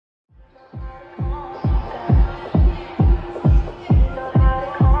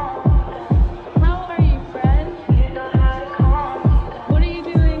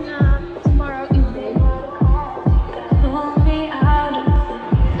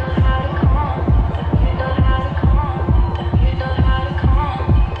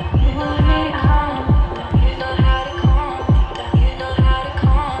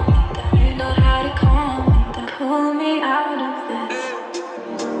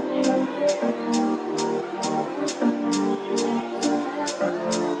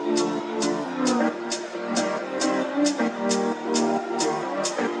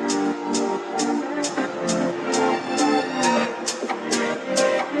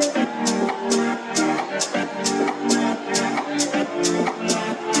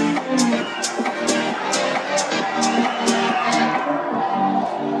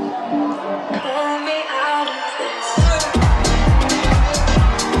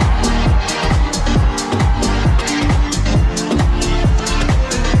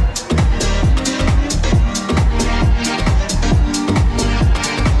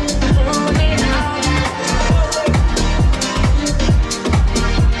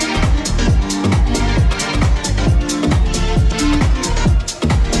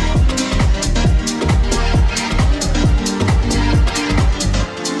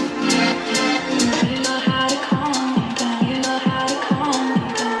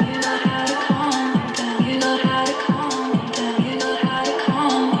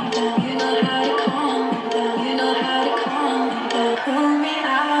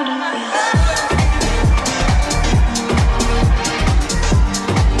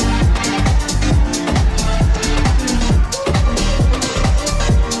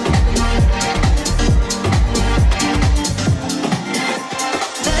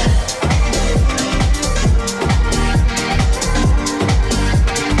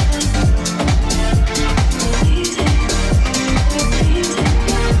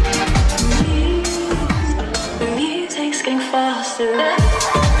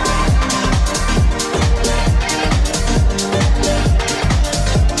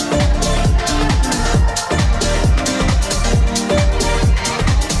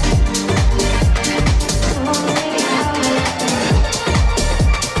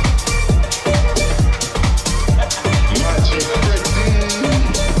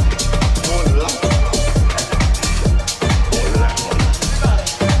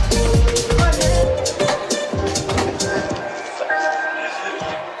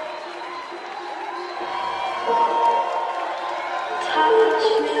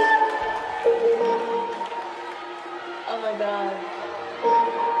Oh my God.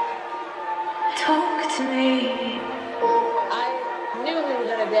 Talk to me. I knew we were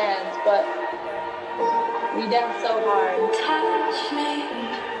gonna dance, but we danced so hard. Touch me.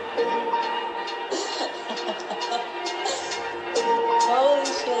 Holy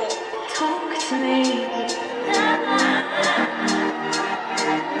shit. Talk to me.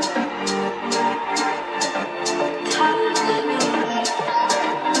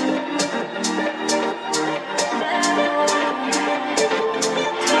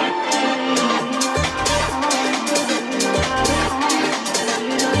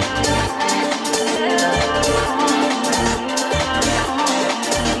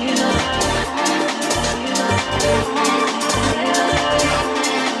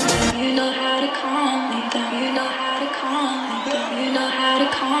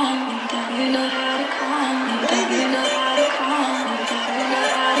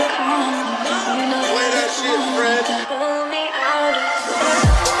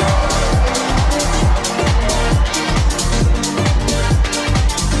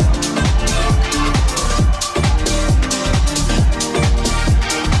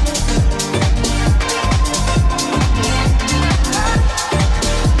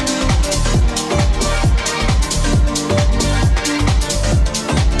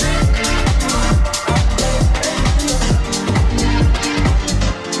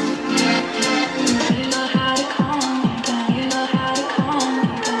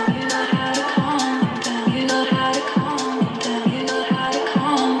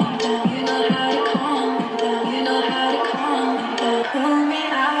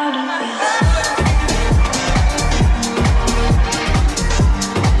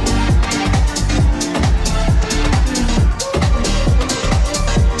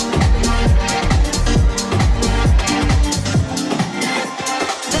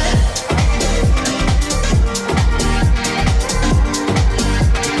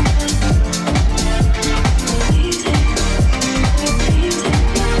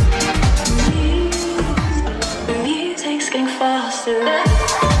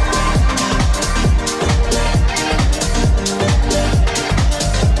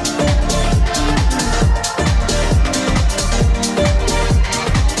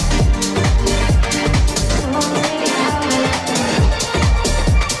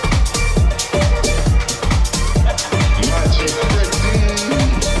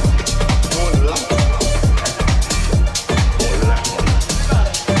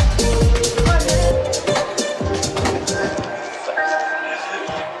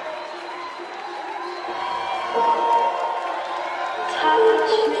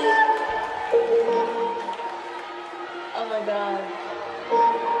 Oh my God.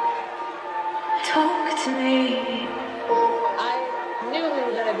 Talk to me. I knew we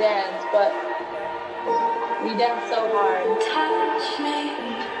were gonna dance, but we danced so hard. Touch me.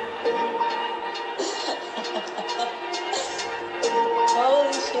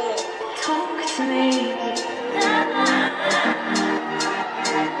 Holy shit. Talk to me.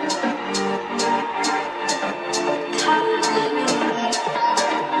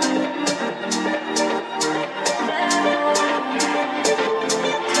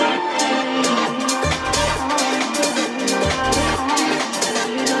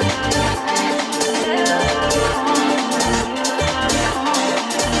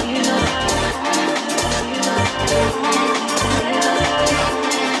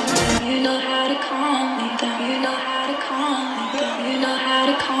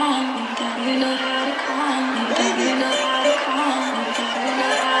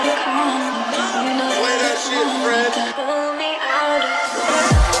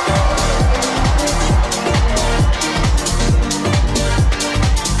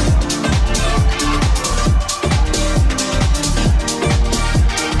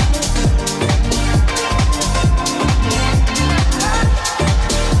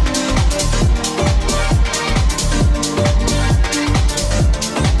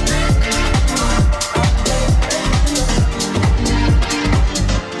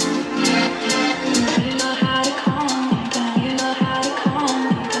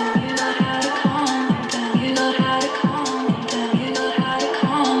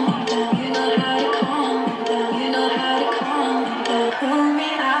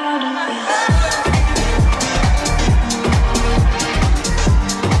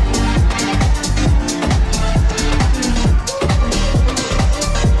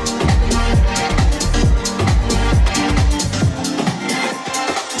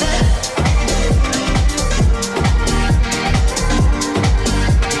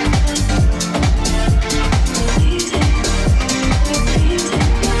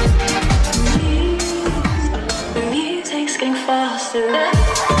 faster.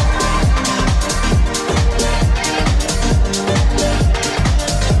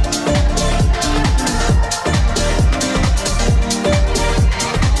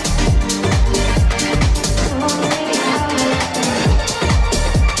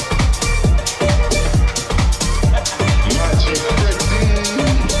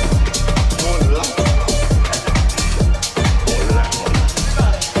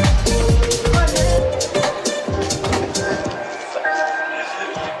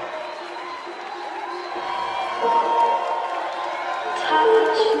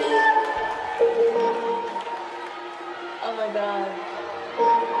 Oh my God.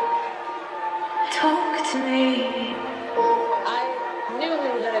 Talk to me. I knew we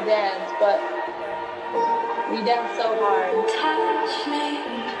were gonna dance, but we danced so hard. Touch me.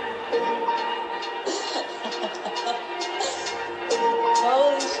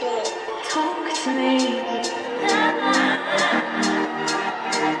 Holy shit. Talk to me.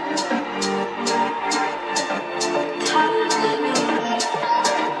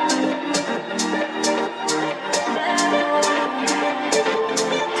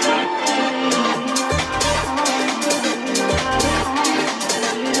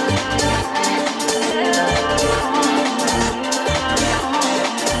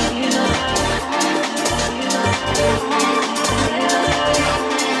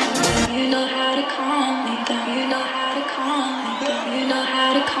 You know how to calm me down. You know how to calm me down. You know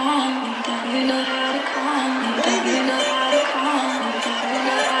how to calm me down. You know how to calm me down. You know how to calm me down. You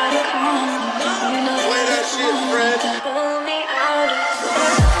know how to calm me down. You know how to calm me down. Pull me out of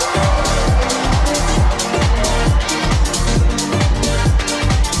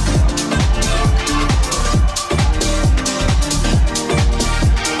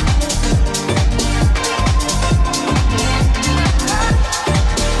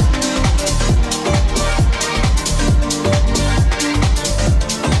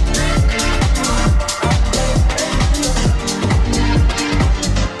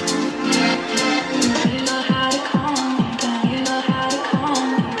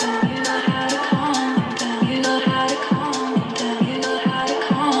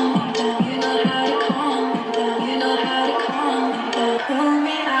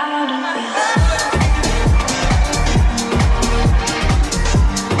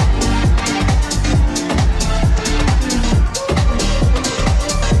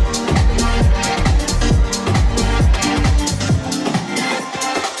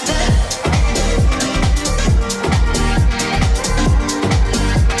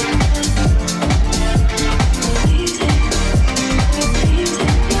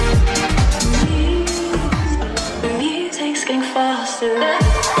faster.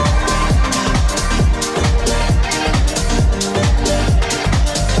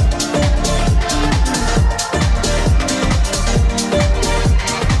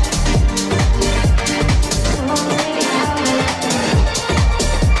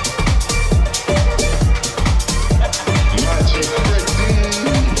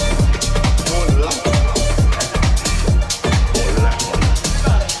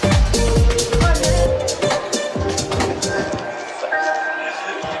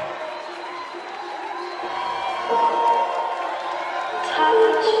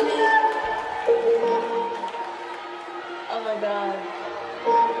 Oh my God.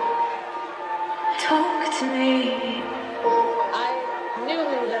 Talk to me. I knew we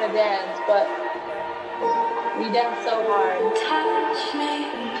were gonna dance, but we danced so hard. Touch me.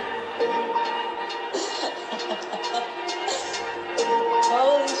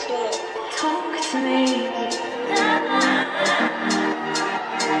 Holy shit. Talk to me.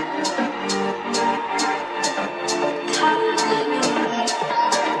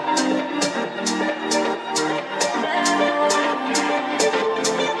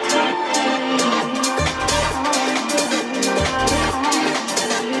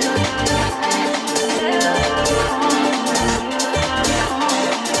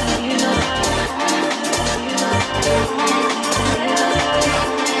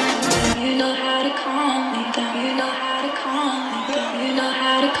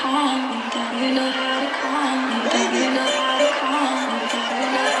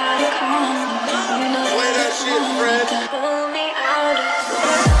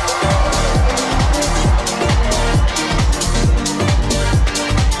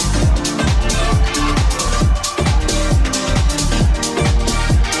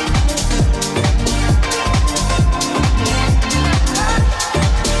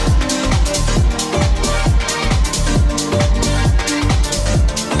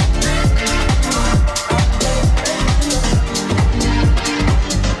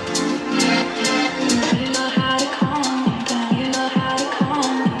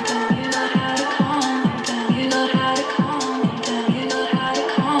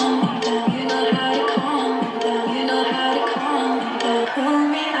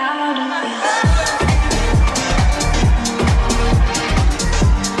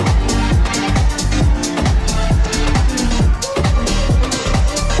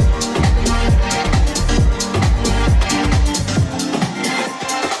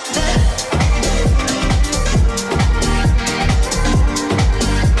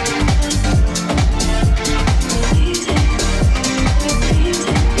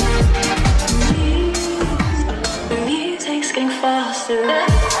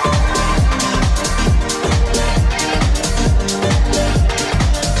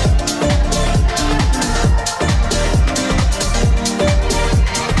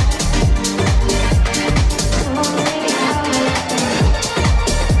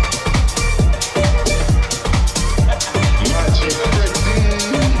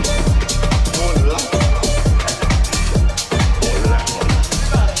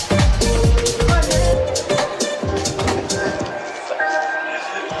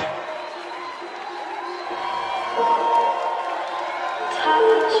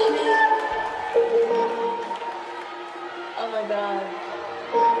 Oh my God.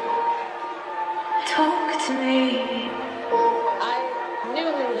 Talk to me. I knew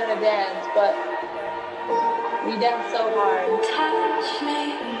we were gonna dance, but we danced so hard. Touch me.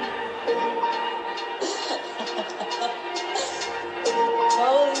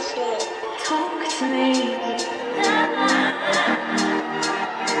 Holy shit. Talk to me.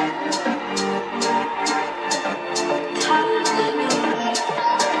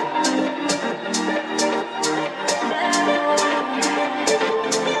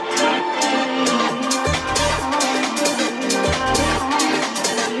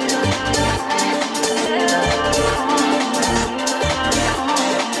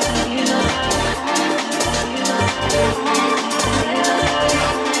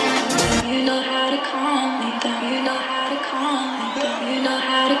 You know how to calm me down. You know how to calm me down. You know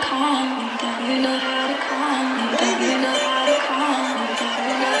how to calm me down. You know how to calm me down. You know how to calm me down.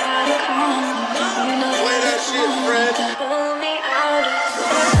 You know how to calm me down. You know Play that shit, Fred. pull me out of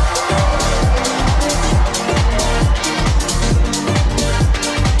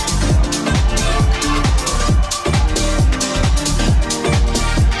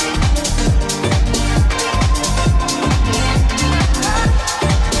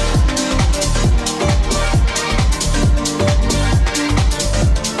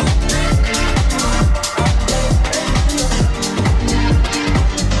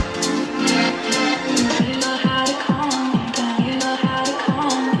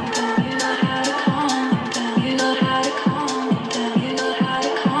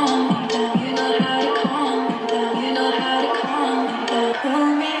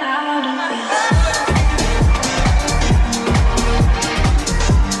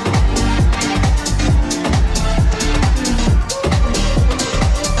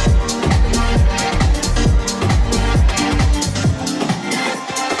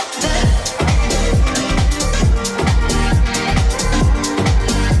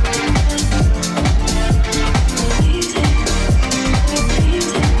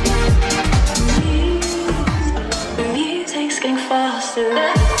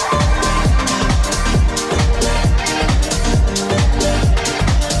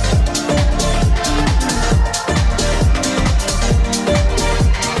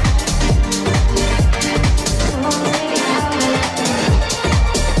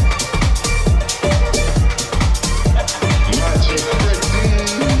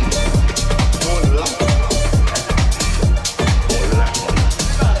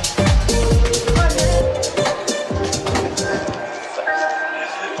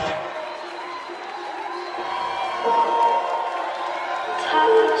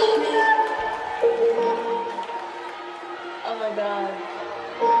Oh my God.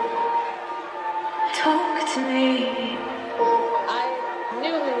 talk to me. I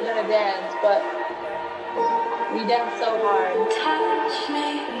knew we were gonna dance, but we danced so hard. Touch me.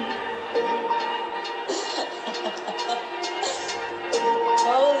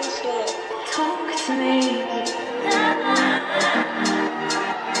 Holy shit. Talk to me.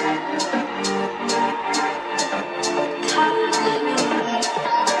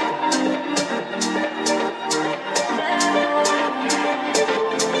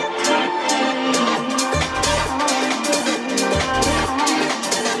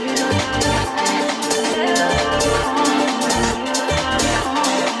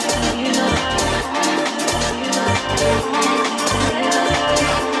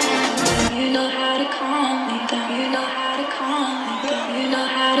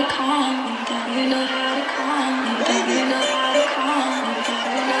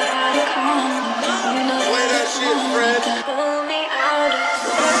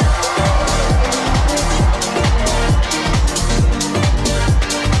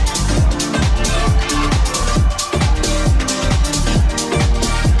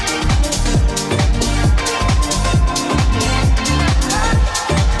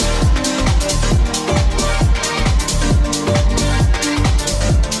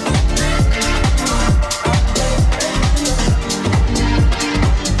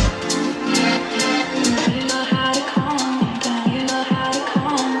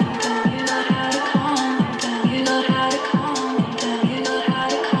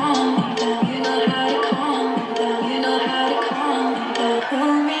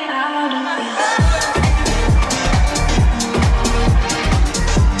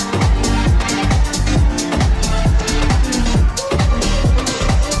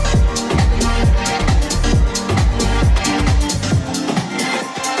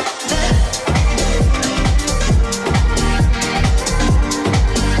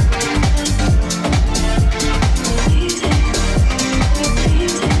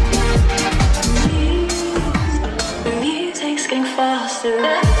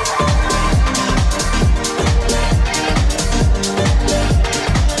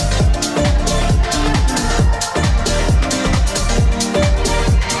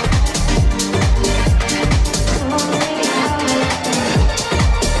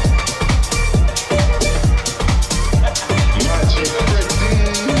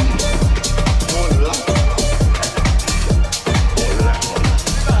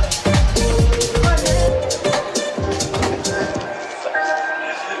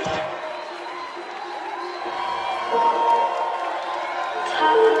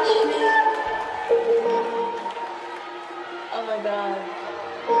 Oh my God.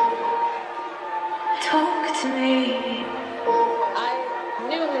 Talk to me. I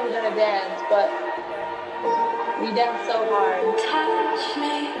knew we were gonna dance, but we danced so hard. Touch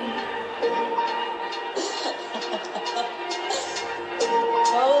me.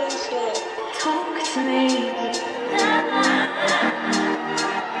 Holy shit. Talk to me.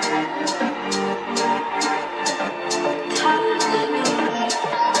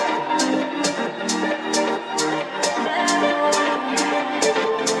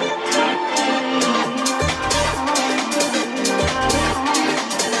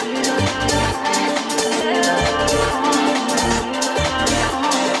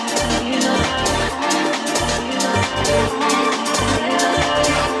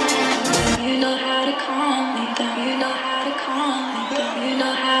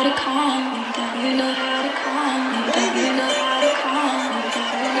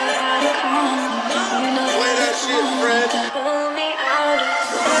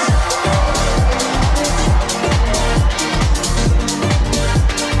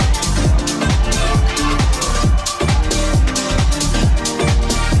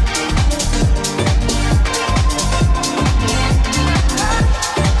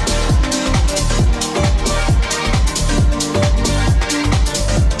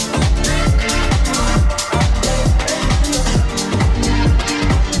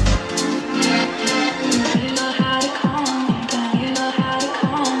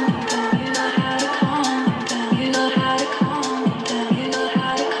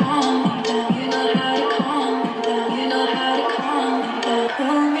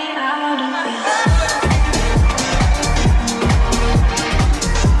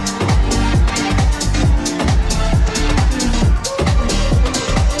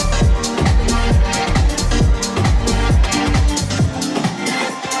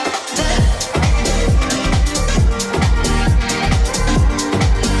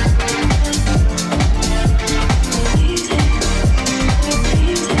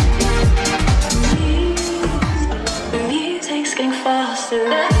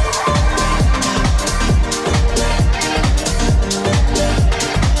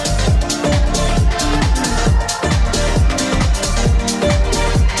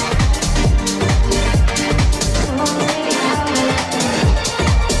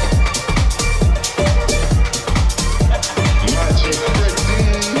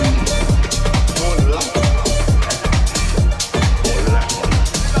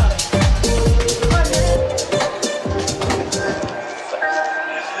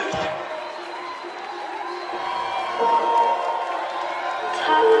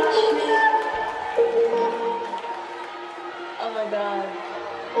 Oh my God.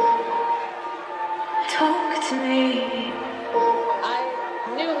 Talk to me. I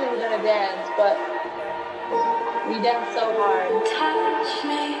knew we were gonna dance, but we danced so hard. Touch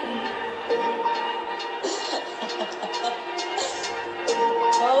me.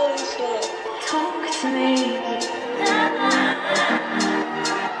 Holy shit. Talk to me.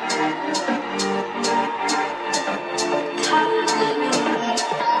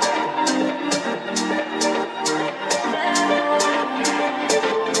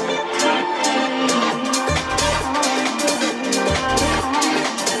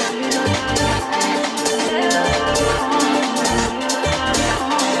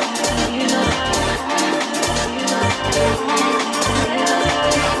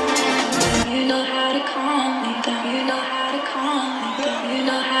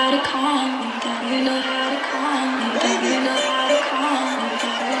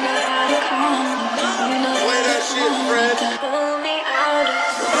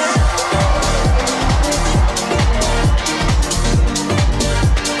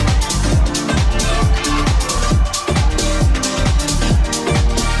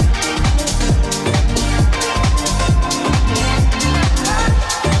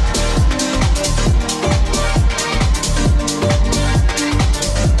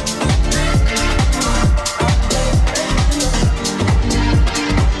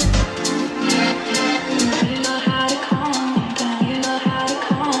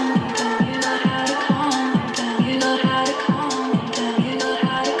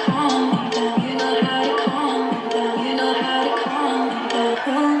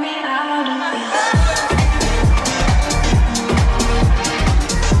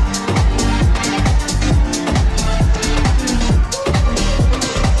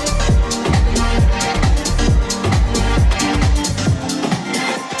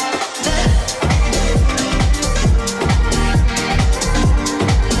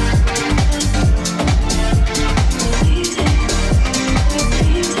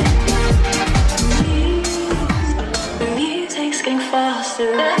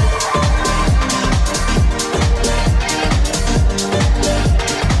 faster.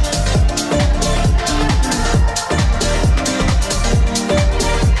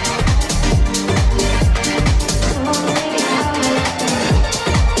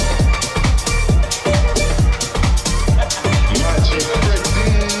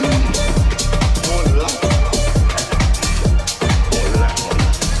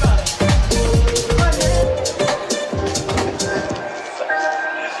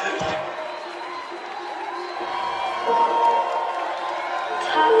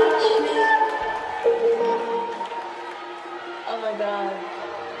 Oh my God.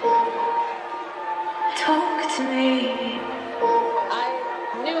 Talk to me. I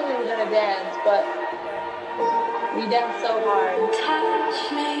knew we were gonna dance, but we danced so hard.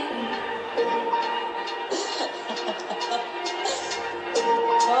 Touch me.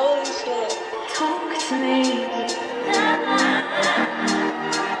 Holy shit. Talk to me.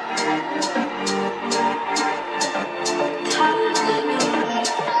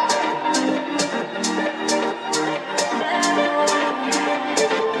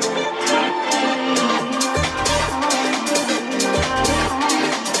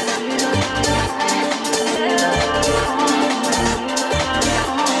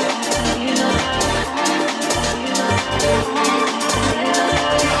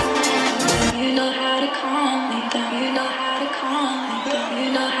 You know how to calm me down. You know how to calm me down.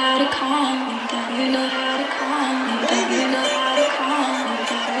 You know how to calm me down. You know how to calm me down. You know how to calm me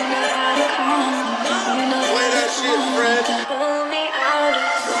down. You know how to calm me down. You know Play that shit, Fred. pull me out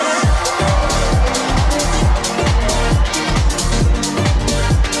of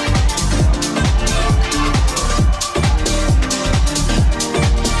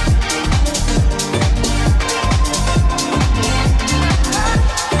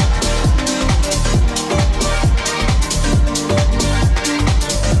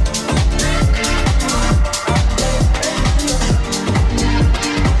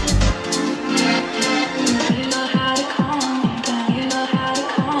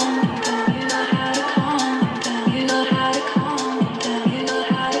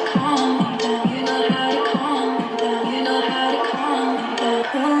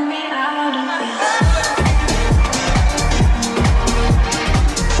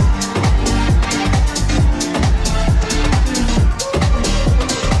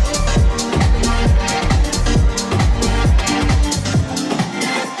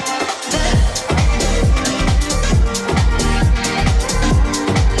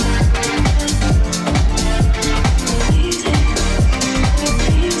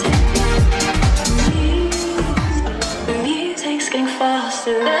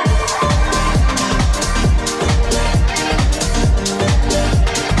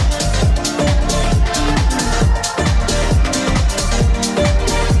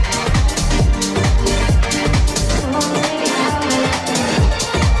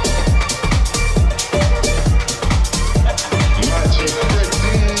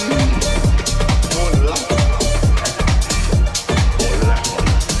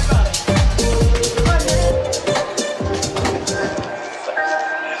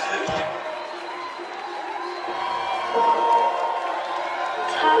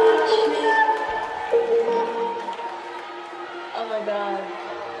Oh my God.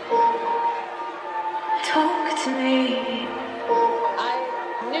 talk to me. I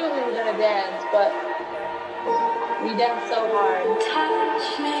knew we were gonna dance, but we danced so hard.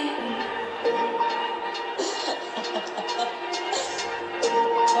 Touch me.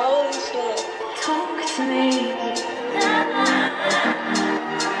 Holy shit. Talk to me.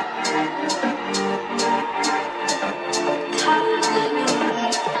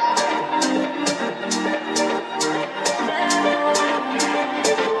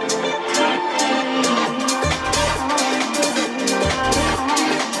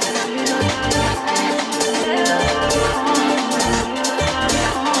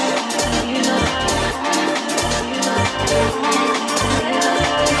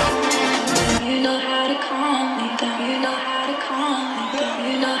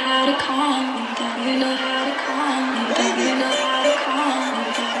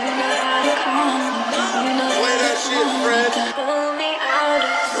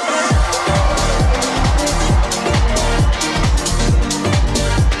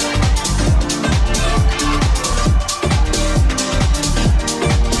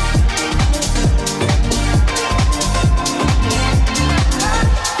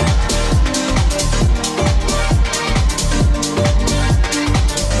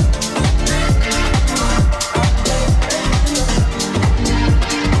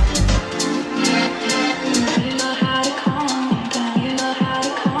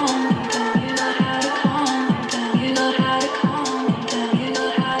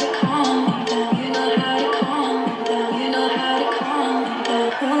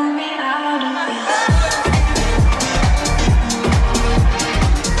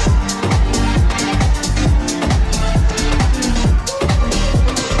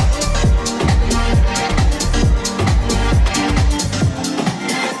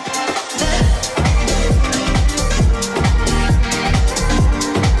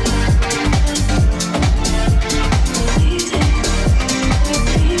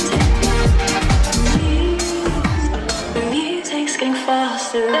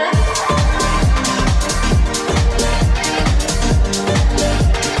 faster.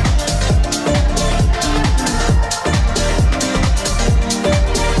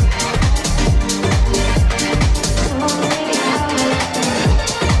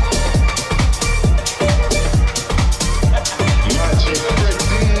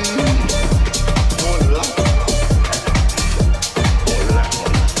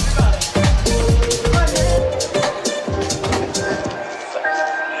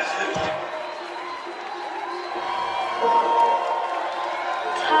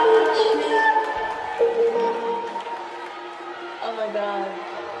 Oh my God.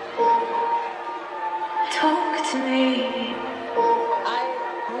 Talk to me. I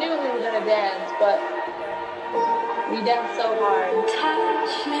knew we were gonna dance, but we danced so hard.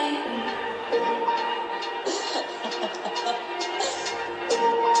 Touch me.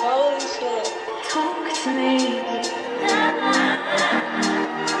 Holy shit. Talk to me.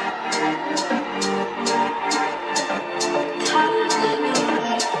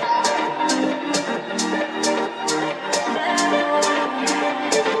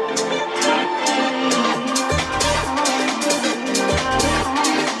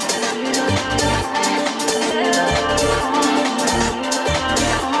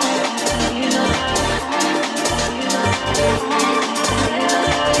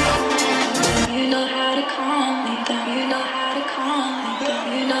 You know how to calm me down. You know how to calm me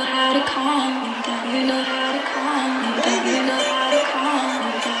down. You know how to calm me down. You know how to calm me down. You know how to calm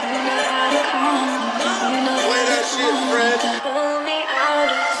me down. You know how to calm me down. You know how to calm me down. Pull me out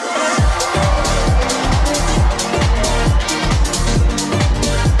of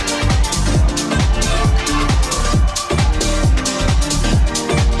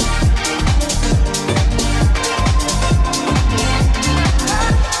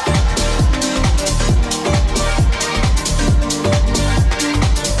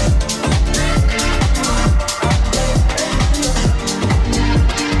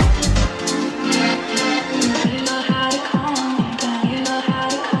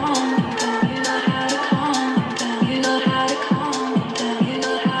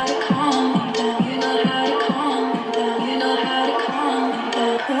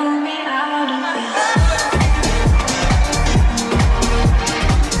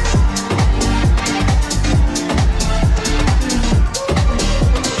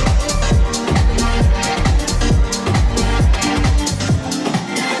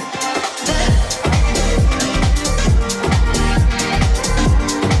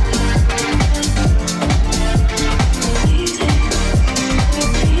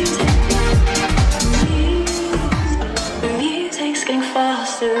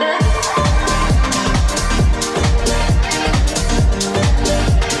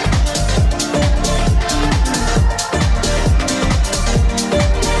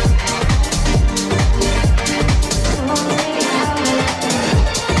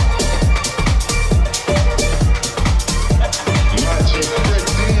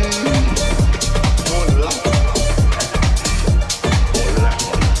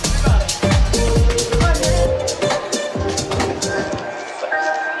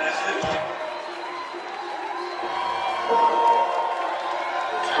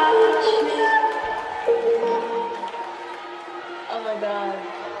Oh my God.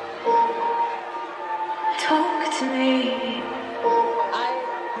 talk to me. I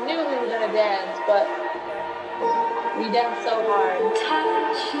knew we were gonna dance, but we danced so hard.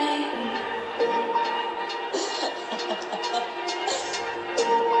 Touch me.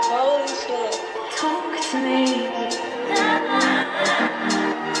 Holy shit. Talk to me.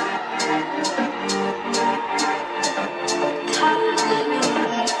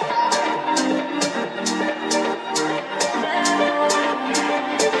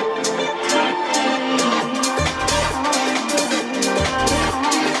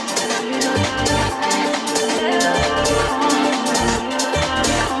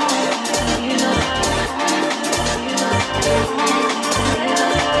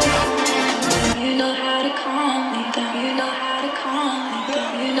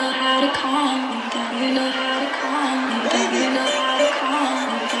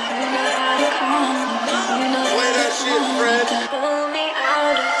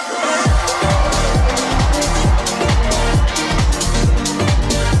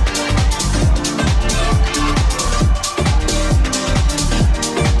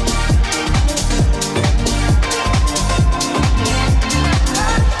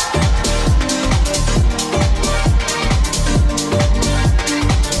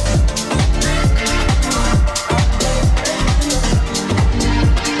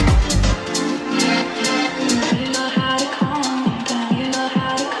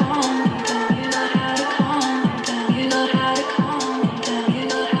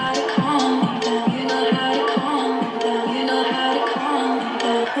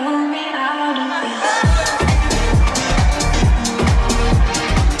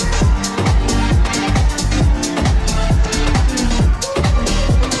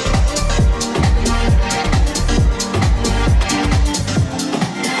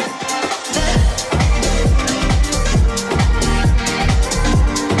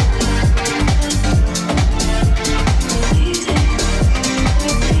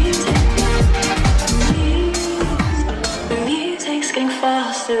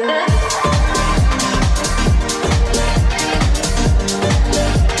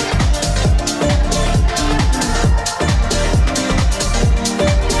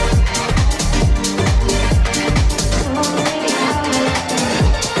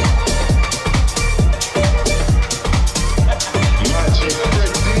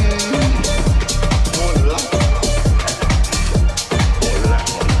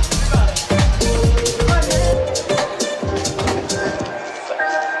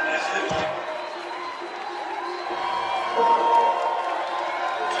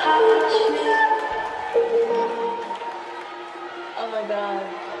 Oh my God.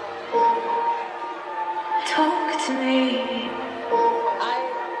 Talk to me. I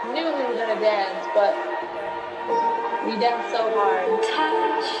knew we were gonna dance, but we danced so hard.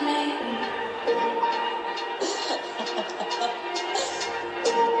 Touch me.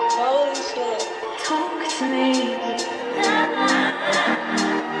 Holy shit. Talk to me.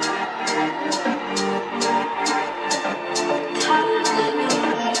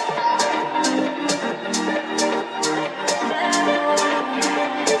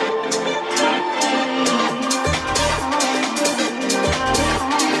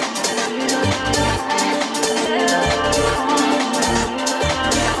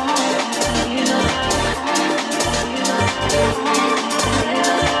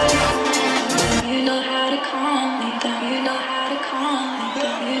 You know how to calm me down. You know how to calm me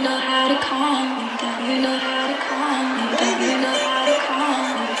down. You know how to calm me down. You know how to calm me down. You know how to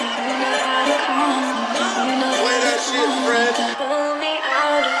calm me down. You know how to calm me down. You know Play that shit, Fred. pull me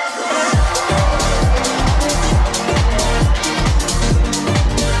out of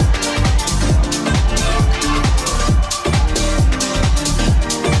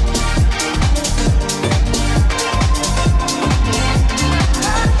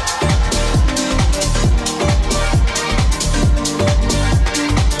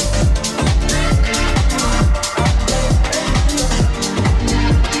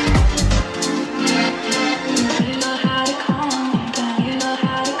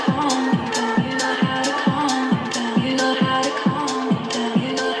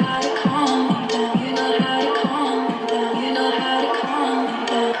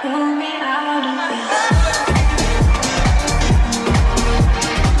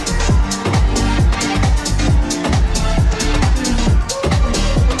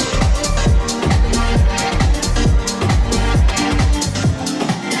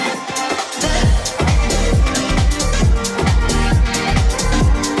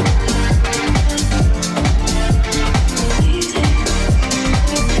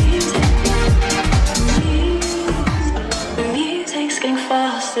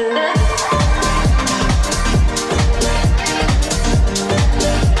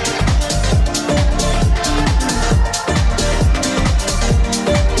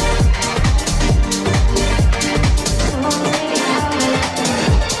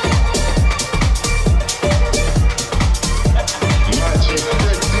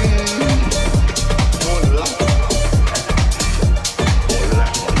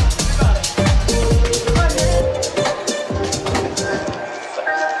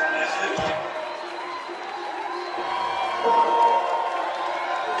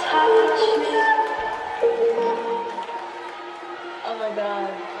Oh my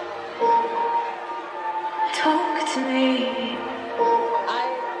God. talk to me. I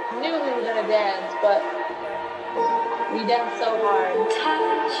knew we were gonna dance, but we danced so hard.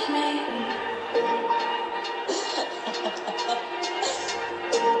 Touch me.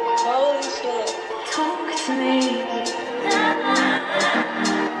 Holy shit. Talk to me.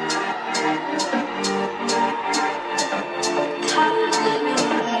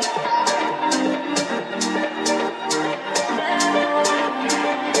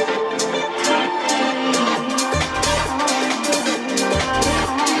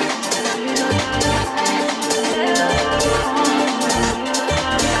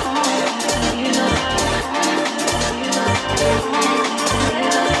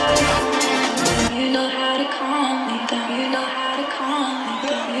 You know how to calm me down. You know how to calm me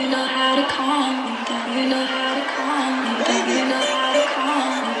down. You know how to calm me down. You know how to calm me down. You know how to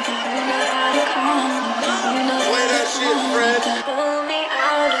calm me down. You know how to calm me down. You know Play how that to shit, calm me Fred. down. Pull me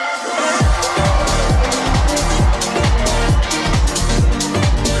out of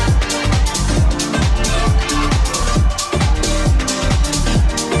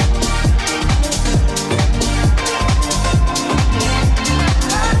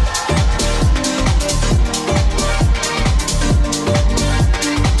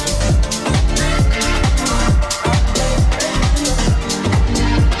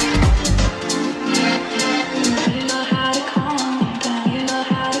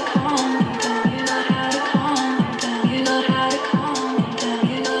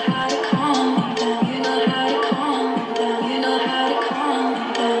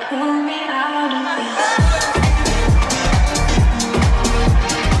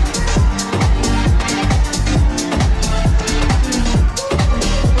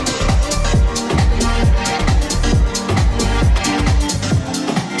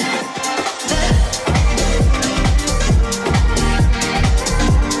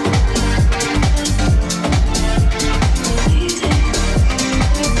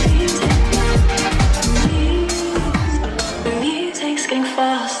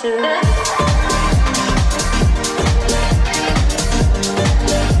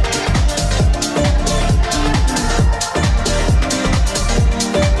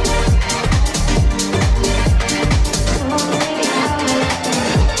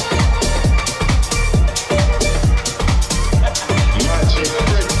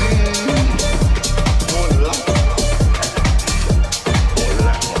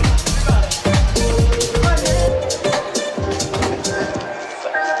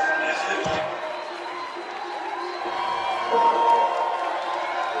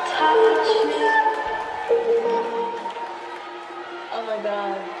Oh my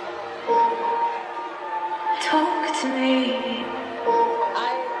God. Talk to me.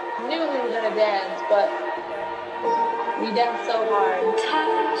 I knew we were gonna dance, but we danced so hard.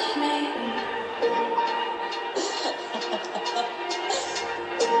 Touch me.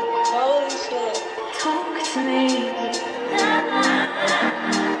 Holy shit. Talk to me.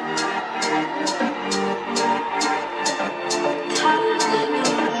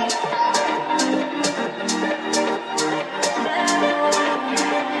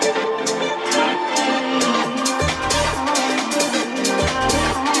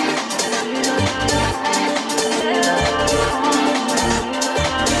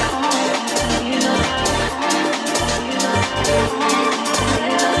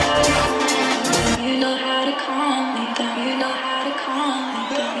 You know how to calm me down. You know how to calm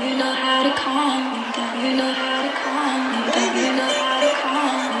me down. You know how to calm me down. You know how to calm me down. You know how to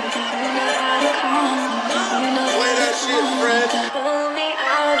calm me down. You know how to calm me down. You know how to calm me down. Pull me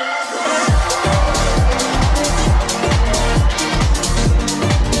out of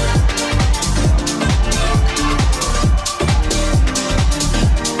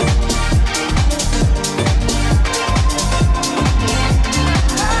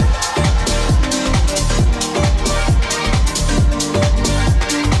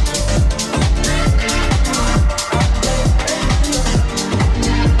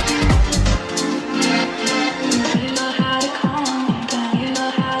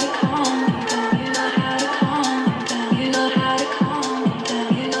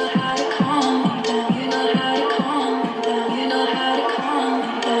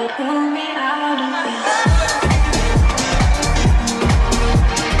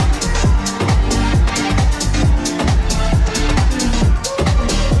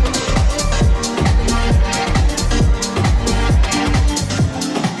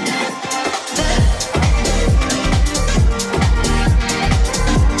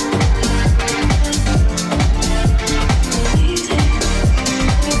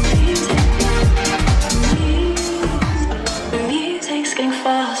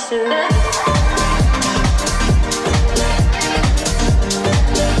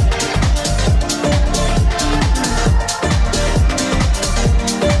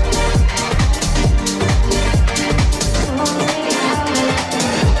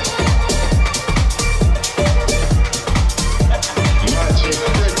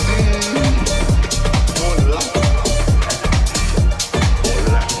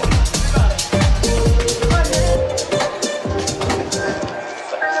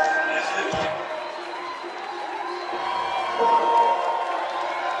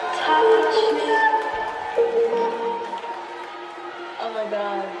Oh my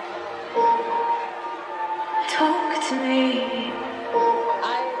God. talk to me.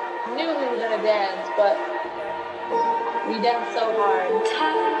 I knew we were gonna dance, but we danced so hard.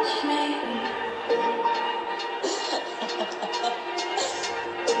 Touch me.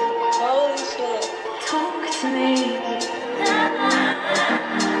 Holy shit. Talk to me.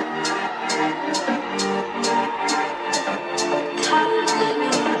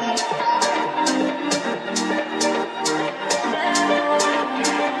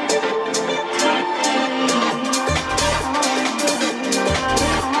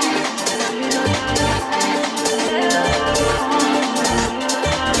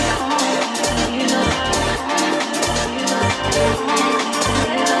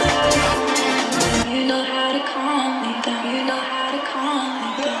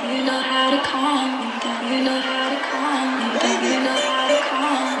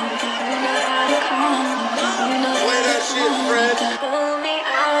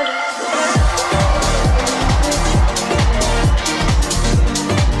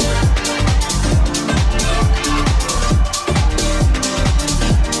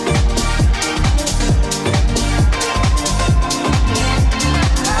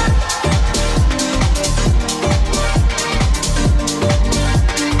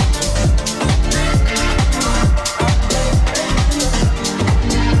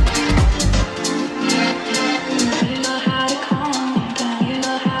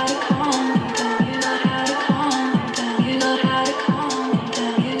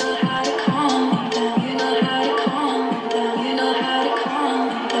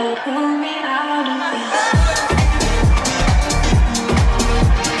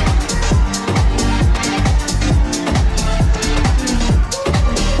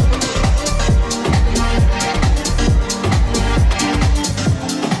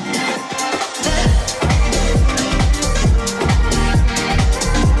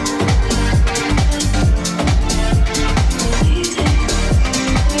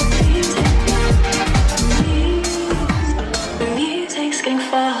 getting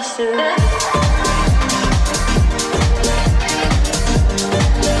faster.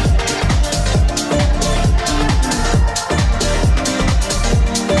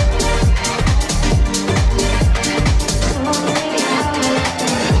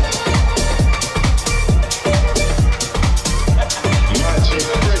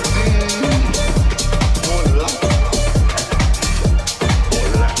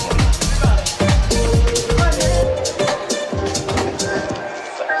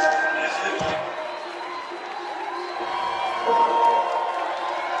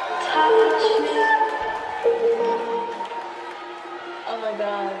 Oh my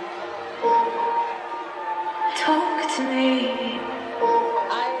God. Talk to me.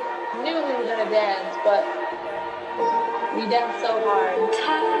 I knew we were gonna dance, but we danced so hard.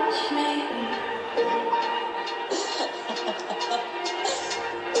 Touch me.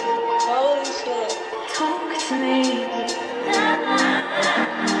 Holy shit. Talk to me.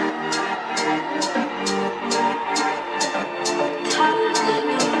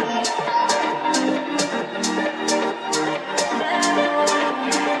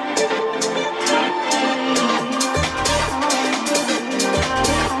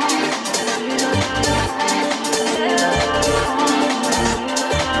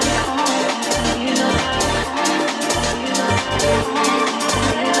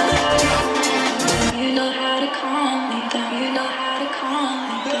 You know how to calm me down. You know how to calm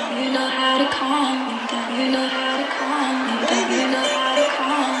me down. You know how to calm me down. You know how to calm me down. You know how to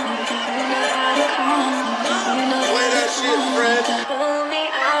calm me down. You know how to calm me down. You know Play that shit, Fred. pull me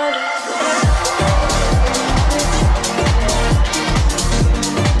out of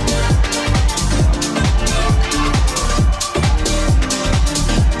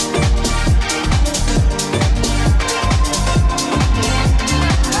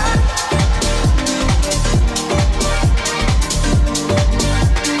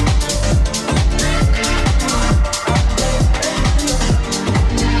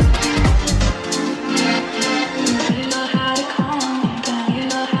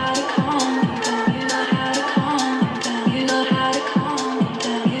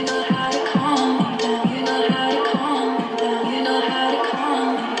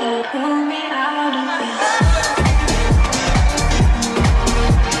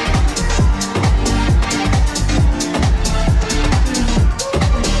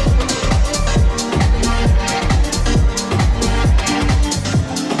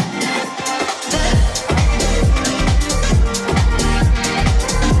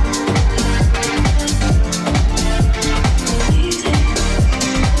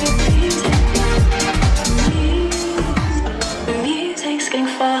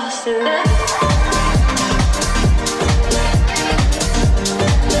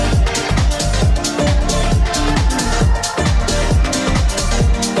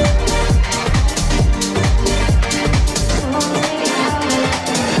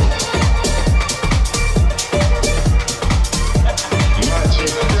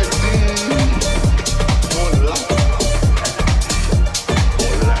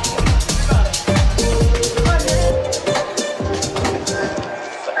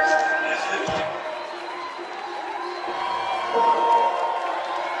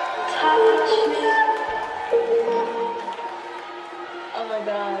Oh my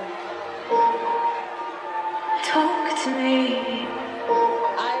God. talk to me.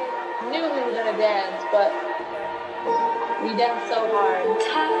 I knew we were gonna dance, but we danced so hard.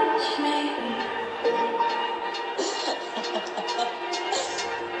 Touch me.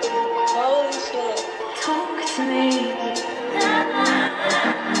 Holy shit. Talk to me.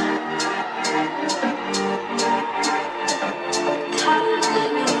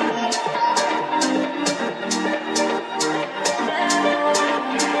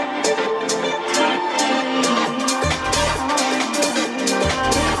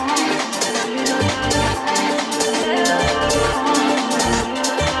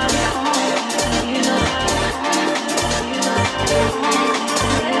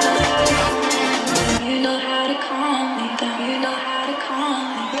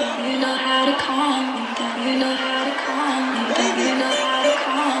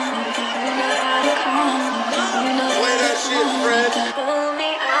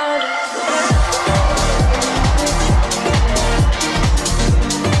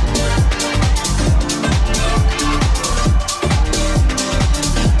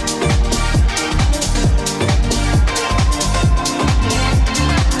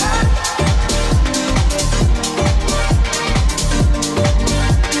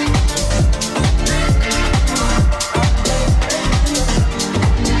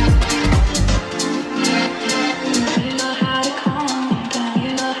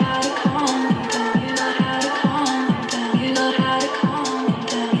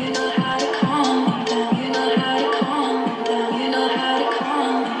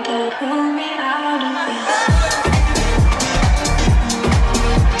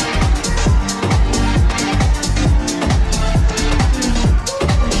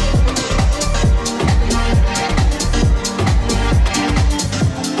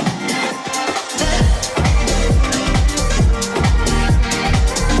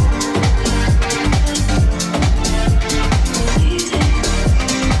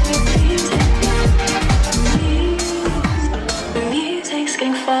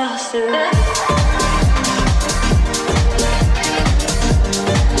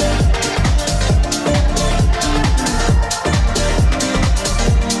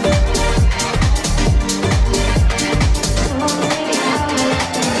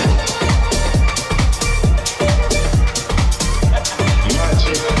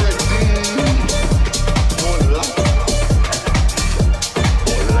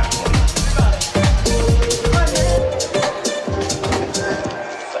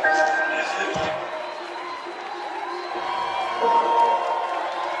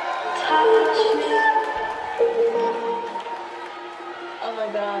 Oh my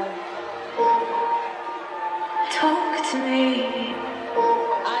God. Talk to me.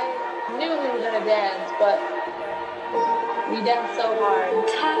 I knew we were gonna dance, but we danced so hard.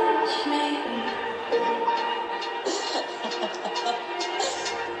 Touch me.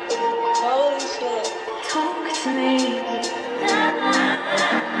 Holy shit. Talk to me.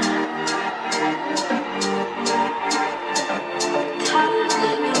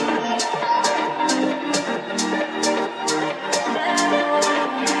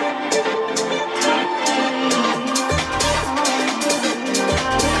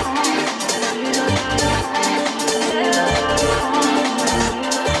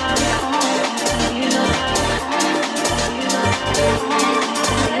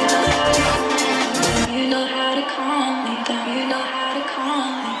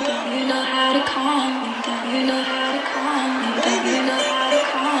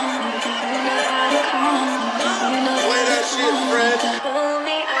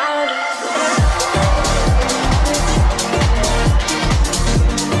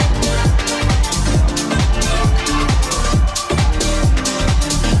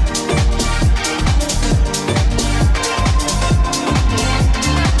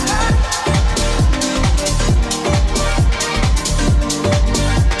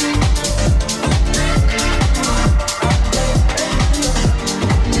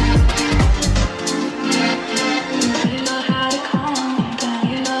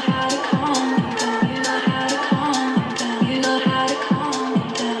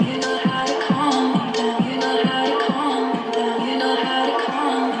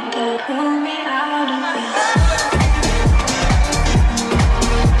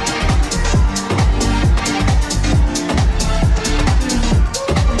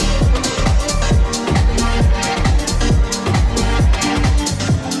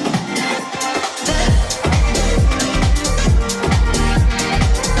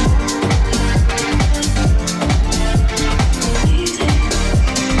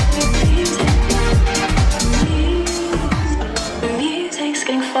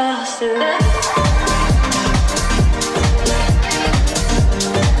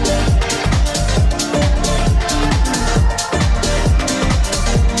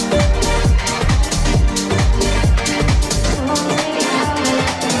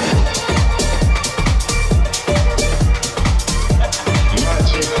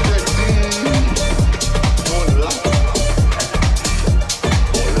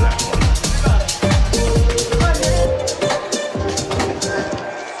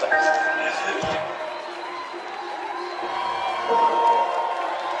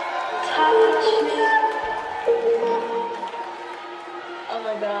 Oh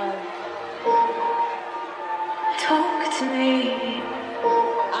my God. Talk to me.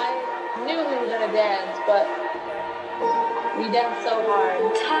 I knew we were gonna dance, but we danced so hard.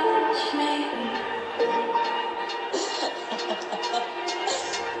 Touch me.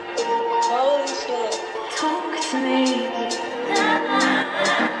 Holy shit. Talk to me.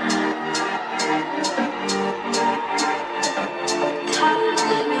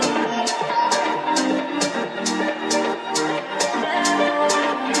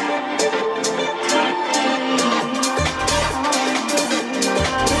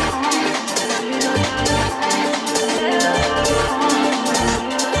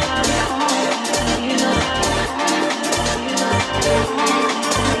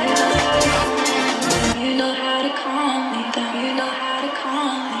 You know how to calm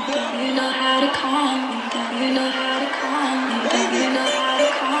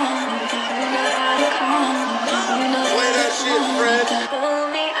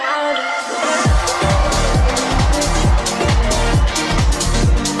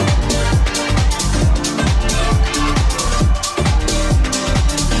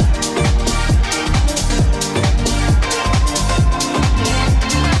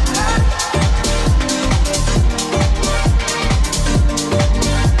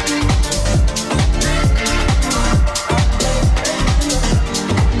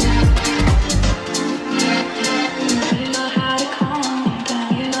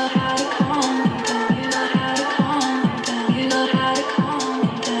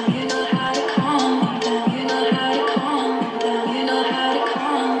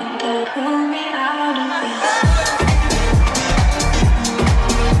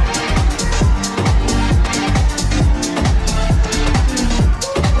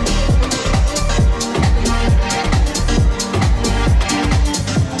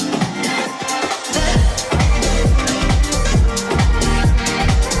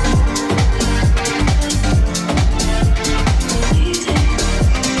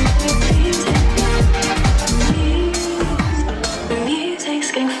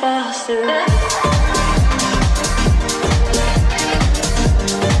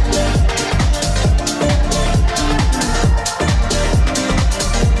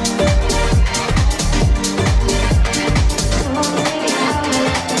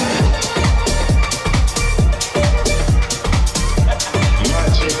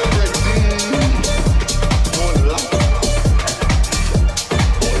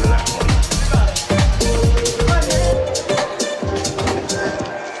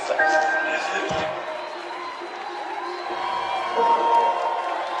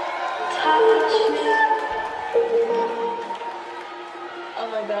Oh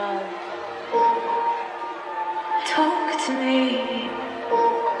my god. Talk to me.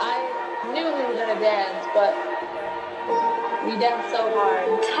 I knew we were gonna dance, but we danced so hard.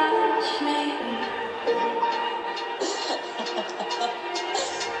 Touch me.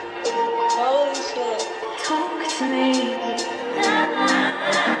 Holy shit. Talk to me.